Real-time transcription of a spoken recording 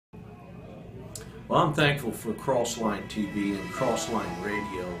Well, I'm thankful for Crossline TV and Crossline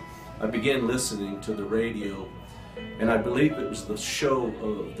Radio. I began listening to the radio, and I believe it was the show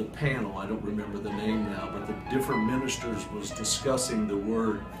of the panel, I don't remember the name now, but the different ministers was discussing the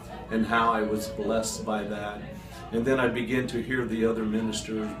Word and how I was blessed by that. And then I began to hear the other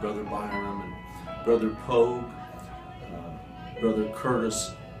ministers, Brother Byram and Brother Pogue, Brother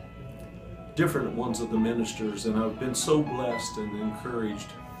Curtis, different ones of the ministers, and I've been so blessed and encouraged,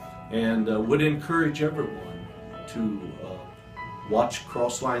 and would encourage everyone to watch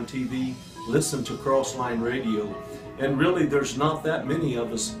Crossline TV, listen to Crossline Radio, and really there's not that many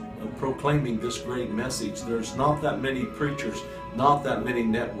of us proclaiming this great message. There's not that many preachers, not that many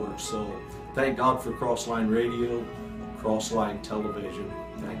networks, so thank God for Crossline Radio, Crossline Television.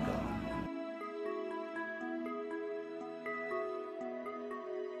 Thank God.